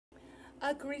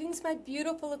Greetings, my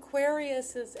beautiful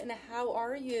Aquariuses, and how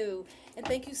are you? And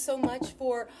thank you so much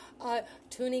for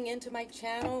tuning into my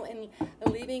channel and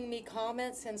leaving me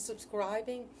comments and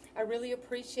subscribing. I really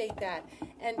appreciate that.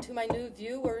 And to my new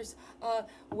viewers,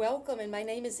 welcome. And my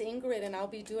name is Ingrid, and I'll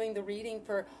be doing the reading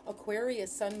for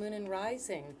Aquarius, Sun, Moon, and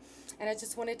Rising. And I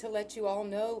just wanted to let you all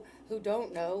know, who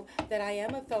don't know, that I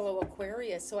am a fellow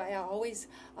Aquarius. So I always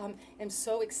am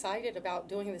so excited about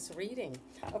doing this reading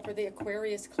for the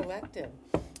Aquarius Collective.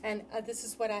 And this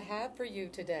is what I have for you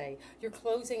today. You're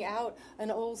closing out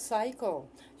an old cycle.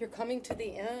 You're coming to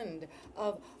the end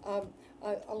of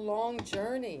a long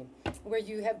journey where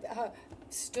you have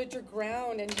stood your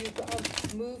ground and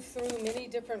you've moved through many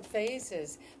different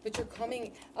phases, but you're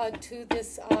coming to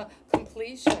this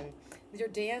completion. You're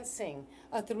dancing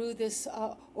through this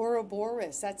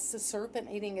Ouroboros. That's the serpent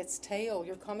eating its tail.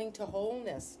 You're coming to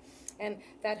wholeness. And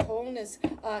that wholeness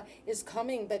is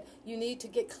coming, but you need to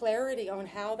get clarity on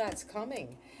how that's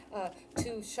coming,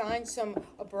 to shine some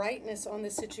brightness on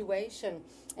the situation,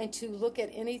 and to look at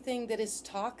anything that is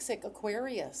toxic,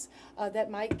 Aquarius, that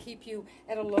might keep you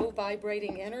at a low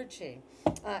vibrating energy,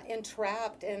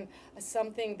 entrapped in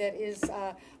something that is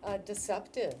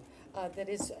deceptive, that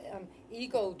is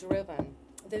ego-driven,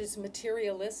 that is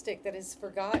materialistic, that is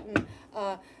forgotten.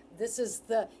 This is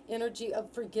the energy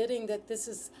of forgetting that this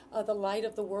is the light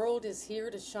of the world is here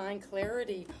to shine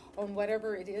clarity on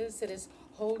whatever it is that is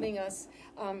holding us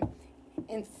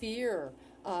in fear,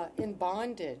 in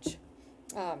bondage,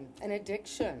 an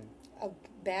addiction, a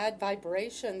bad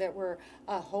vibration that we're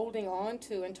holding on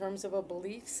to in terms of a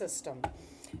belief system.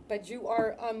 But you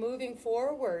are moving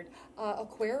forward,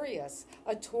 Aquarius,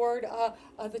 toward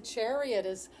the chariot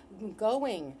is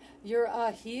going.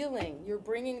 You're healing. You're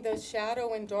bringing those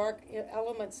shadow and dark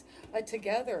elements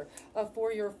together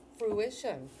for your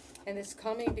fruition. And it's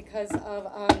coming because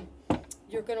of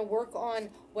you're going to work on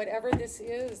whatever this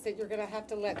is that you're going to have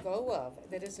to let go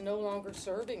of, that is no longer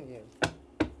serving you.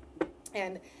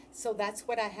 And so that's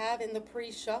what I have in the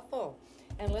pre-shuffle.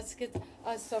 And let's get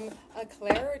some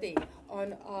clarity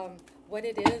on what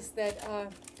it is that,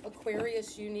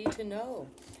 Aquarius, you need to know.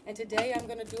 And today I'm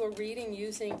going to do a reading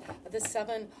using the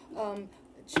 7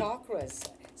 chakras,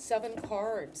 7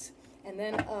 cards, and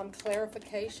then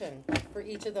clarification for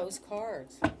each of those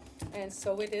cards. And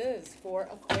so it is for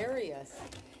Aquarius.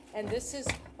 And this is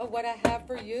what I have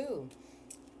for you.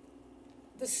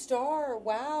 The star,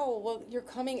 wow, well, you're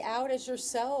coming out as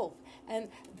yourself. And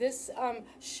this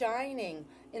shining,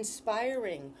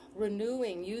 inspiring,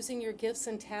 renewing, using your gifts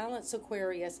and talents,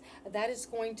 Aquarius, that is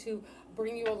going to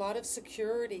bring you a lot of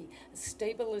security,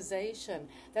 stabilization.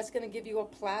 That's going to give you a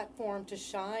platform to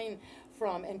shine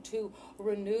from and to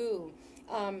renew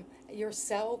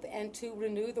yourself and to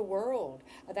renew the world.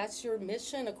 That's your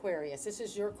mission, Aquarius. This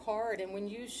is your card. And when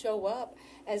you show up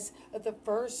as the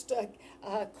first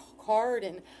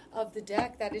card of the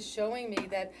deck, that is showing me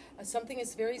that something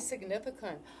is very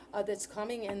significant that's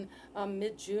coming in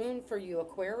mid-June for you,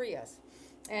 Aquarius.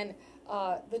 And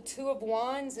the 2 of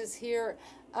Wands is here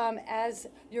as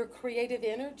your creative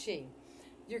energy.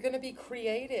 You're going to be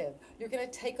creative. You're going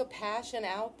to take a passion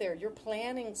out there. You're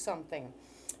planning something.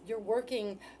 You're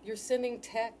working, you're sending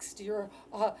text, you're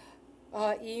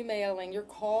emailing, you're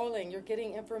calling, you're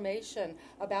getting information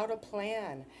about a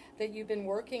plan that you've been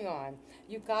working on.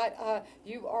 You've got,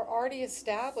 you are already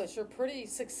established. You're pretty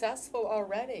successful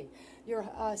already. You're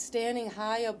standing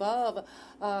high above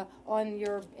on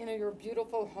your, your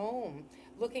beautiful home,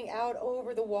 looking out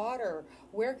over the water.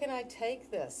 Where can I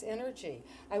take this energy?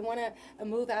 I want to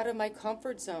move out of my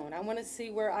comfort zone. I want to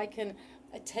see where I can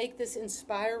take this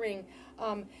inspiring,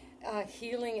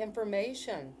 healing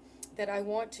information that I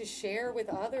want to share with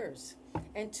others,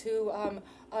 and to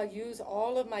use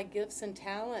all of my gifts and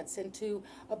talents, and to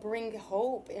bring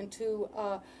hope into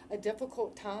a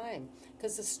difficult time,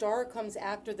 because the star comes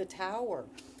after the tower.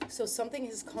 So something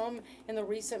has come in the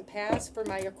recent past for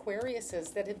my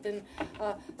Aquariuses that have been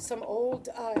some old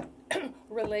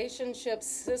relationship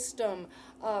system,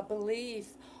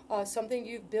 belief, something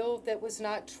you've built that was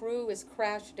not true is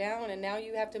crashed down, and now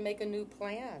you have to make a new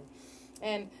plan.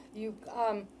 And you,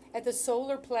 at the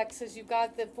solar plexus, you've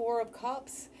got the 4 of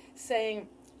Cups saying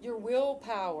your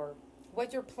willpower,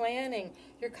 what you're planning.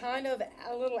 You're kind of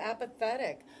a little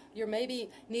apathetic. You're maybe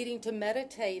needing to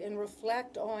meditate and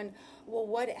reflect on, well,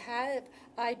 what have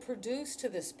I produced to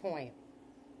this point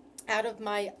out of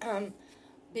my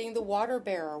being the water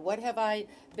bearer? What have I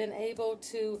been able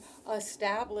to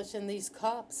establish in these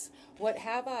cups? What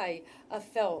have I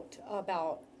felt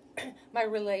about my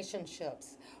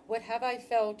relationships? What have I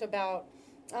felt about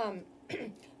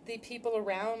the people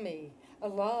around me?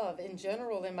 love in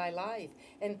general in my life,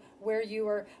 and where you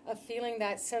are feeling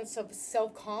that sense of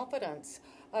self-confidence.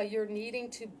 You're needing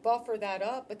to buffer that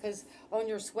up because on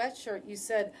your sweatshirt you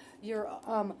said you're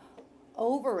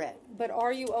over it. But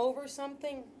are you over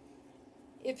something?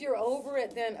 If you're over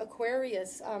it, then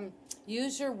Aquarius,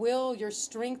 use your will, your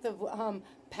strength of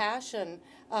passion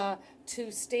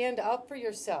to stand up for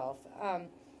yourself,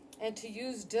 and to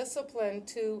use discipline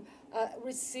to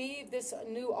receive this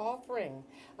new offering,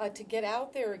 to get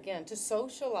out there again, to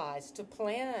socialize, to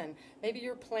plan. Maybe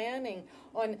you're planning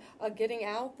on getting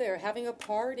out there, having a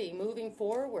party, moving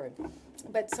forward,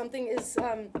 but something is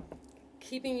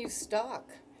keeping you stuck.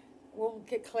 We'll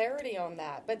get clarity on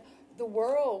that. But the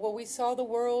world, well, we saw the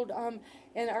world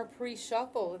in our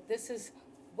pre-shuffle. This is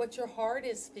what your heart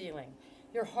is feeling.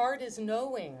 Your heart is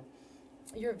knowing.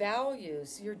 Your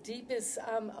values, your deepest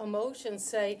emotions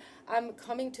say, I'm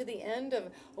coming to the end of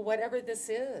whatever this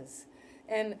is.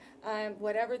 And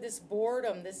whatever this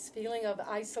boredom, this feeling of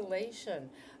isolation,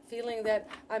 feeling that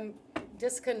I'm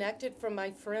disconnected from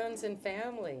my friends and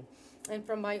family and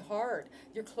from my heart,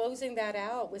 you're closing that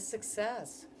out with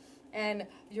success. And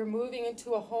you're moving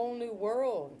into a whole new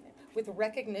world with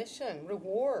recognition,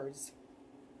 rewards.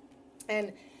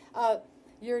 And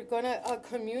you're going to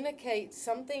communicate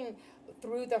something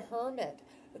through the hermit,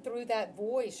 through that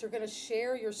voice. You're going to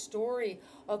share your story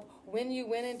of when you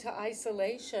went into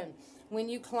isolation, when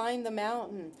you climbed the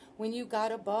mountain, when you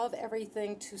got above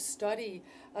everything to study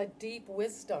a deep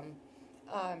wisdom.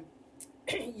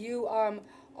 You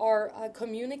are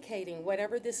communicating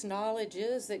whatever this knowledge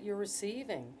is that you're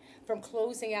receiving from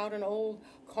closing out an old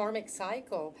karmic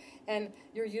cycle. And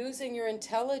you're using your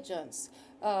intelligence.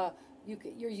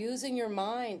 You're using your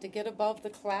mind to get above the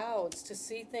clouds, to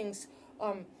see things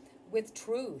with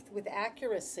truth, with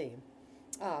accuracy.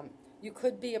 You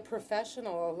could be a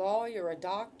professional, a lawyer, a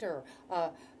doctor,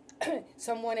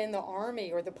 someone in the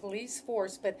army or the police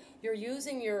force, but you're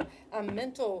using your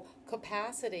mental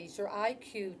capacities, your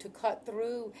IQ, to cut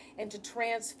through and to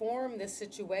transform this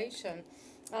situation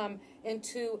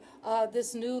into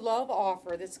this new love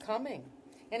offer that's coming.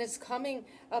 And it's coming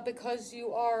because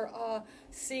you are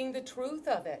seeing the truth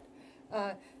of it.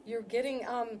 You're getting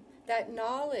that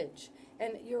knowledge,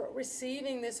 and you're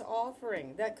receiving this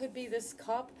offering. That could be this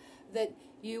cup that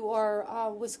you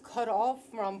was cut off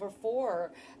from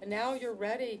before, and now you're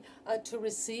ready to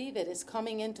receive it. It's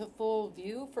coming into full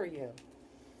view for you.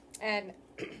 And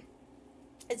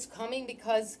it's coming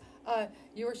because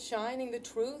you're shining the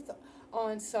truth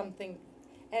on something,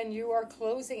 and you are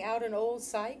closing out an old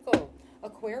cycle,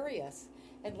 Aquarius.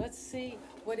 And let's see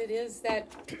what it is that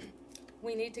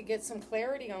we need to get some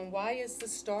clarity on. Why is the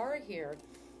star here?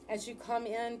 As you come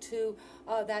into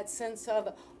that sense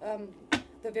of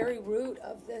the very root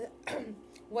of the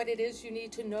what it is you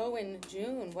need to know in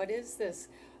June. What is this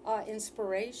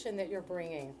inspiration that you're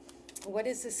bringing? What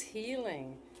is this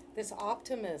healing, this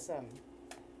optimism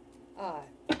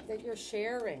that you're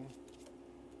sharing?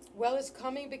 Well, it's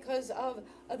coming because of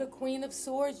the Queen of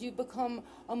Swords. You've become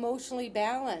emotionally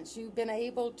balanced. You've been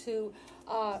able to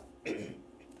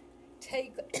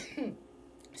take,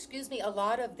 excuse me, a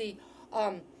lot of the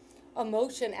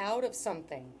emotion out of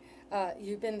something.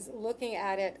 You've been looking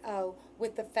at it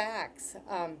with the facts.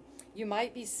 You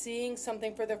might be seeing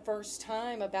something for the first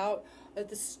time about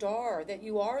the star, that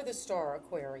you are the star,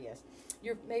 Aquarius.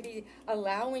 You're maybe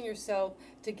allowing yourself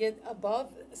to get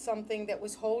above something that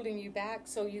was holding you back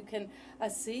so you can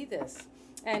see this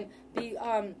and be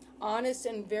honest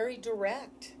and very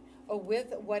direct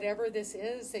with whatever this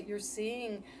is that you're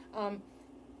seeing.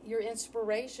 Your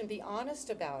inspiration, be honest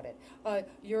about it.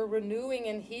 Your renewing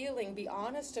and healing, be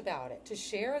honest about it. To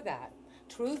share that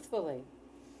truthfully.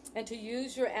 And to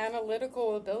use your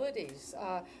analytical abilities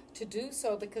to do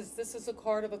so, because this is a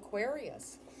card of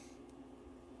Aquarius.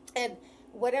 And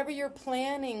whatever you're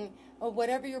planning, or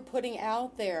whatever you're putting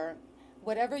out there,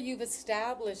 whatever you've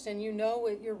established and you know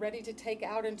you're ready to take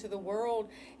out into the world,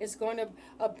 is going to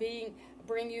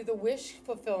bring you the wish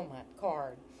fulfillment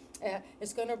card.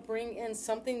 It's going to bring in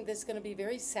something that's going to be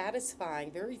very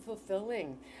satisfying, very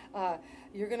fulfilling.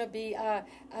 You're going to be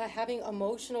having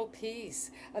emotional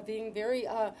peace, being very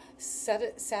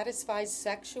satisfied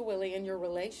sexually in your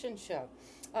relationship.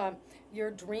 Your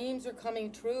dreams are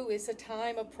coming true. It's a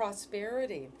time of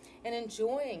prosperity and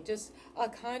enjoying, just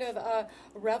kind of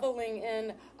reveling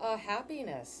in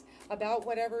happiness about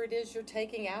whatever it is you're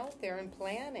taking out there and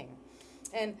planning.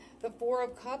 And the Four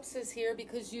of Cups is here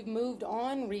because you've moved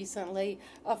on recently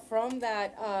from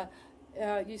that.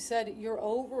 You said you're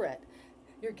over it.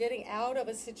 You're getting out of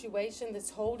a situation that's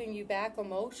holding you back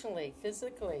emotionally,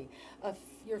 physically,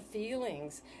 your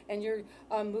feelings, and you're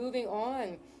moving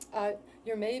on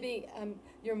you're maybe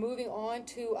you're moving on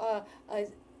to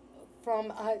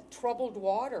from troubled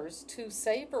waters to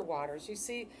safer waters. You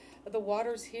see, the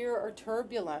waters here are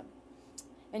turbulent,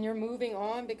 and you're moving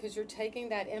on because you're taking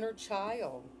that inner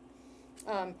child.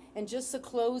 And just to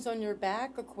close on your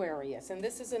back, Aquarius, and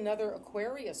this is another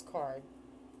Aquarius card.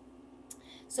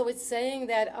 So it's saying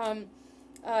that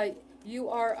you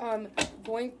are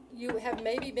you have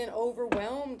maybe been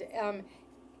overwhelmed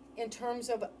in terms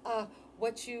of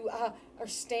what you are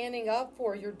standing up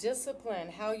for, your discipline,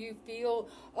 how you feel,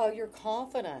 your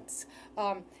confidence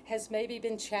has maybe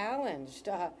been challenged,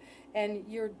 and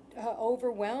you're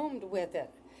overwhelmed with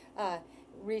it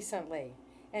recently,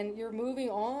 and you're moving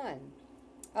on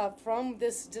from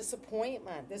this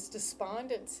disappointment, this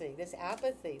despondency, this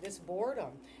apathy, this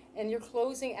boredom. And you're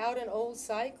closing out an old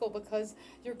cycle because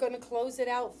you're going to close it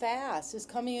out fast. It's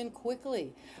coming in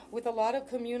quickly with a lot of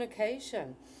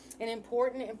communication. And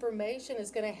important information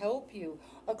is going to help you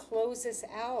close this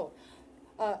out,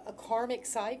 a karmic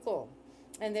cycle.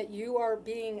 And that you are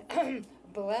being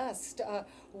blessed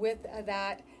with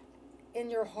that in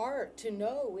your heart to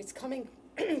know it's coming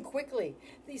quickly,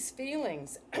 these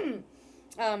feelings.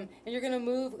 And you're going to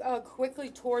move quickly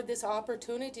toward this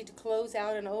opportunity to close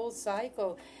out an old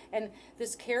cycle. And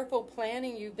this careful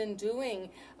planning you've been doing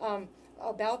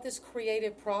about this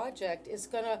creative project is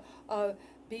going to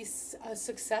be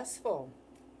successful.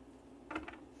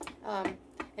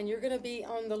 And you're going to be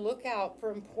on the lookout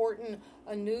for important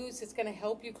news that's going to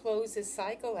help you close this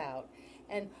cycle out.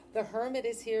 And the Hermit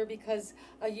is here because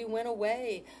you went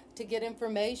away to get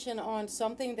information on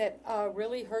something that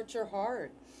really hurt your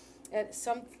heart. And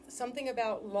something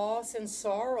about loss and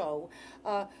sorrow,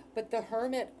 but the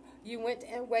Hermit, you went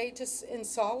away in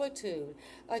solitude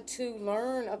to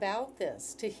learn about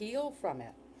this, to heal from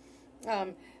it.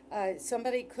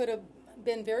 Somebody could have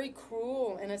been very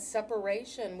cruel in a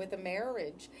separation with a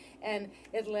marriage, and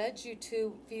it led you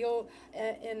to feel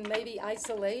in maybe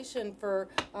isolation for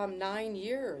 9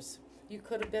 years. You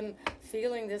could have been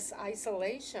feeling this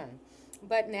isolation,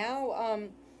 but now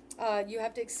you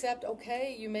have to accept,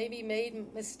 okay, you maybe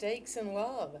made mistakes in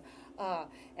love,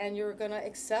 and you're going to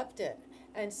accept it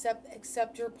and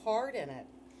accept your part in it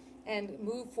and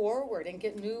move forward and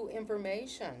get new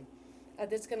information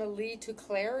that's going to lead to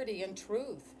clarity and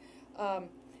truth,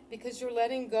 because you're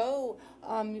letting go.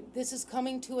 This is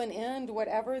coming to an end,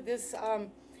 whatever this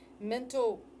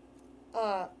mental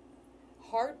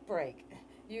heartbreak.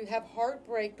 You have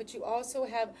heartbreak, but you also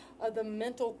have the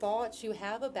mental thoughts you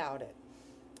have about it.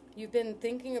 You've been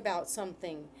thinking about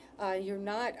something. You're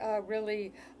not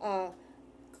really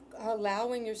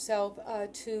allowing yourself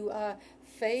to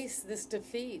face this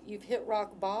defeat. You've hit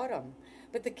rock bottom.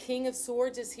 But the King of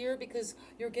Swords is here because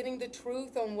you're getting the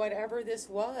truth on whatever this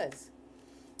was,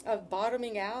 of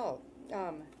bottoming out.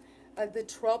 The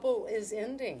trouble is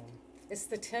ending. It's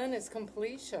the 10 is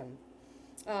completion.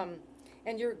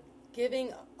 And you're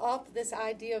giving up this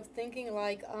idea of thinking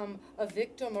like a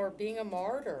victim or being a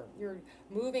martyr. You're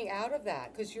moving out of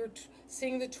that because you're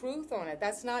seeing the truth on it.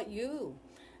 That's not you.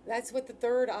 That's what the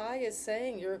third eye is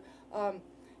saying.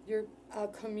 You're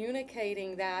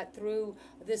communicating that through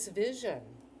this vision.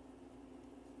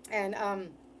 And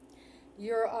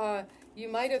you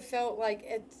might have felt like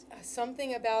it's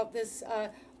something about this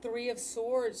Three of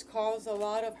Swords caused a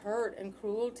lot of hurt and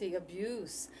cruelty,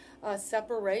 abuse,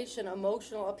 separation,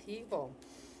 emotional upheaval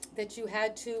that you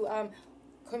had to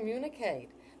communicate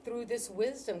through this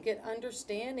wisdom, get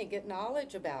understanding, get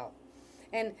knowledge about.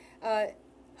 And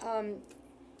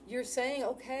you're saying,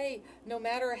 okay, no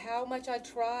matter how much I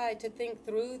tried to think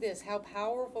through this, how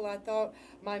powerful I thought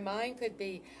my mind could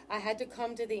be, I had to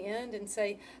come to the end and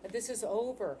say, this is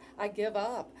over. I give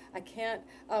up. I can't,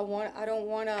 I don't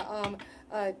want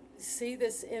to see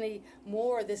this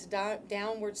anymore, this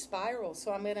downward spiral.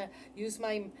 So I'm going to use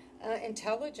my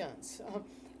intelligence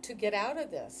to get out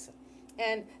of this.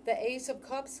 And the Ace of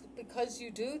Cups, because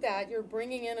you do that, you're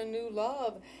bringing in a new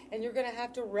love, and you're going to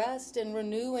have to rest and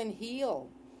renew and heal.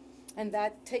 And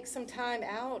that takes some time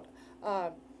out,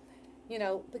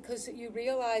 because you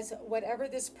realize whatever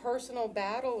this personal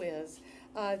battle is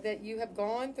that you have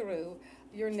gone through,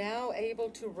 you're now able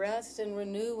to rest and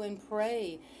renew and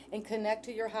pray and connect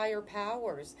to your higher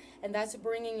powers. And that's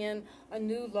bringing in a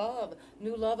new love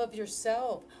of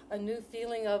yourself, a new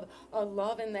feeling of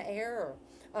love in the air,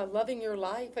 loving your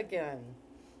life again,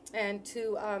 and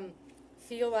to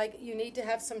feel like you need to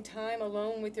have some time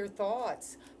alone with your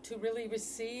thoughts to really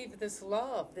receive this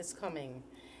love that's coming,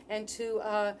 and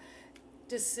to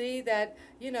see that,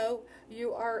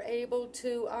 you are able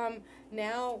to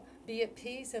now be at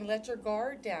peace and let your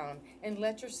guard down and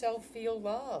let yourself feel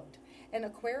loved. And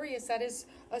Aquarius, that is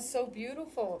so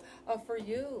beautiful for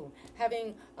you.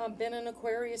 Having been an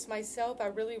Aquarius myself, I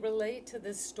really relate to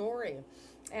this story.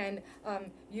 And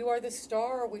you are the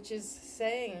star, which is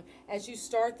saying, as you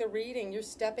start the reading, you're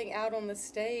stepping out on the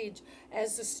stage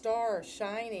as the star,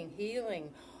 shining, healing,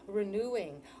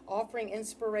 renewing, offering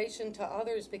inspiration to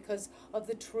others because of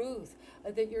the truth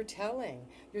that you're telling.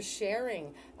 You're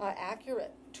sharing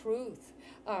accurate truth.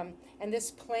 And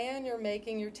this plan you're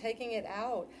making, you're taking it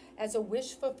out as a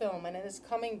wish fulfillment, and it's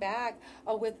coming back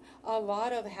with a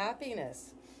lot of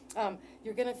happiness.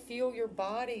 You're going to feel your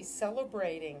body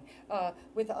celebrating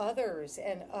with others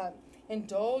and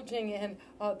indulging in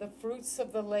the fruits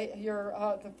of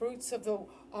the fruits of the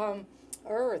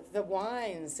earth, the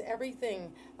wines,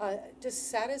 everything, just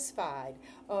satisfied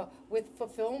with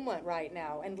fulfillment right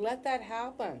now, and let that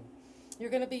happen. You're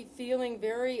going to be feeling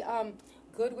very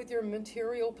good with your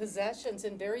material possessions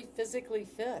and very physically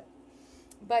fit.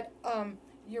 But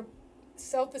your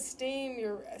self-esteem,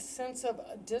 your sense of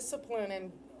discipline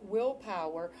and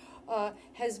willpower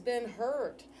has been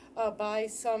hurt by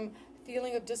some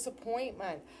feeling of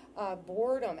disappointment,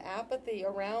 boredom, apathy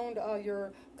around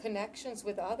your connections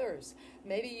with others.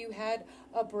 Maybe you had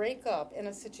a breakup in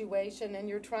a situation and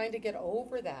you're trying to get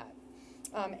over that.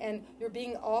 And you're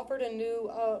being offered a new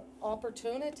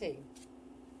opportunity.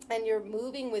 And you're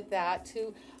moving with that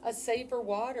to safer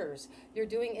waters. You're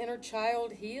doing inner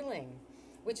child healing,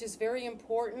 which is very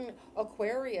important,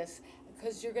 Aquarius,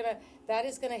 because that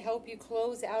is going to help you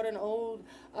close out an old,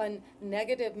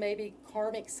 negative, maybe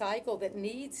karmic cycle that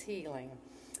needs healing.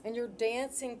 And you're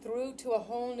dancing through to a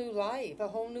whole new life, a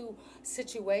whole new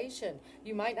situation.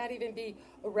 You might not even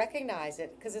recognize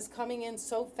it because it's coming in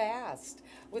so fast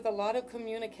with a lot of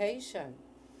communication.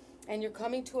 And you're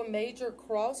coming to a major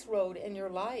crossroad in your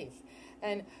life.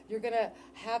 And you're going to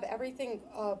have everything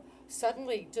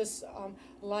suddenly just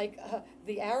like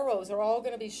the arrows are all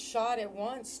going to be shot at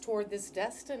once toward this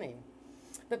destiny.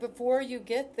 But before you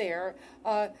get there,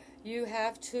 you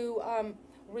have to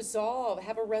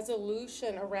have a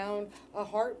resolution around a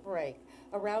heartbreak,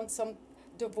 around some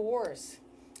divorce,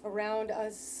 around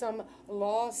some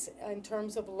loss in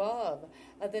terms of love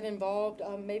that involved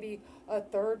maybe a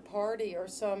third party or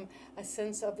a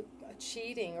sense of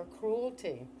cheating or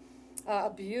cruelty,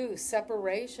 abuse,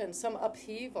 separation, some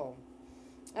upheaval,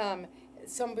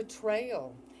 some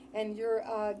betrayal. And you're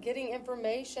getting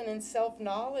information and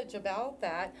self-knowledge about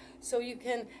that so you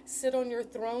can sit on your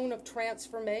throne of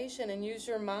transformation and use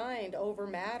your mind over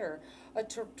matter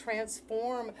to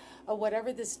transform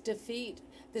whatever this defeat,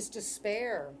 this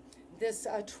despair, this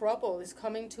trouble is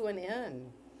coming to an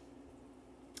end.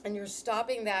 And you're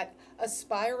stopping that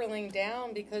spiraling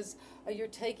down because you're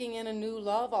taking in a new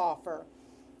love offer.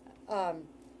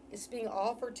 It's being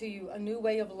offered to you, a new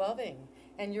way of loving.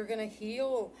 And you're going to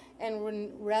heal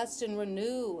and rest and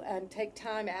renew and take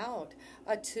time out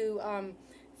to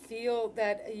feel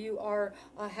that you are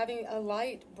having a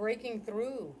light breaking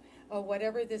through.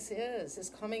 Whatever this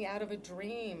is coming out of a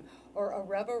dream or a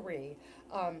reverie.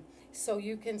 So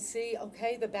you can see,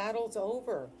 okay, the battle's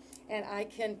over and I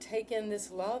can take in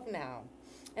this love now.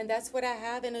 And that's what I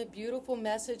have in a beautiful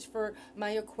message for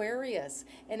my Aquarius.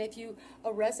 And if you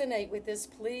resonate with this,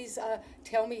 please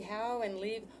tell me how and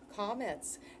leave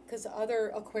comments, because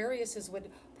other Aquariuses would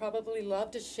probably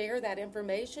love to share that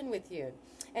information with you.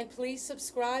 And please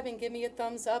subscribe and give me a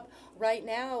thumbs up right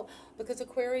now, because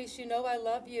Aquarius, you know I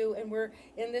love you, and we're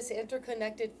in this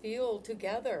interconnected field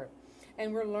together.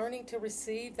 And we're learning to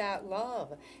receive that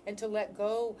love and to let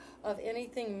go of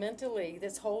anything mentally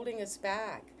that's holding us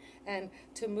back, and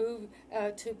to move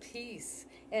to peace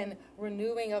and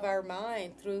renewing of our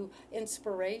mind through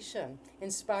inspiration,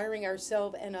 inspiring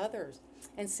ourselves and others.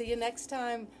 And see you next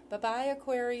time. Bye-bye,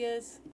 Aquarius.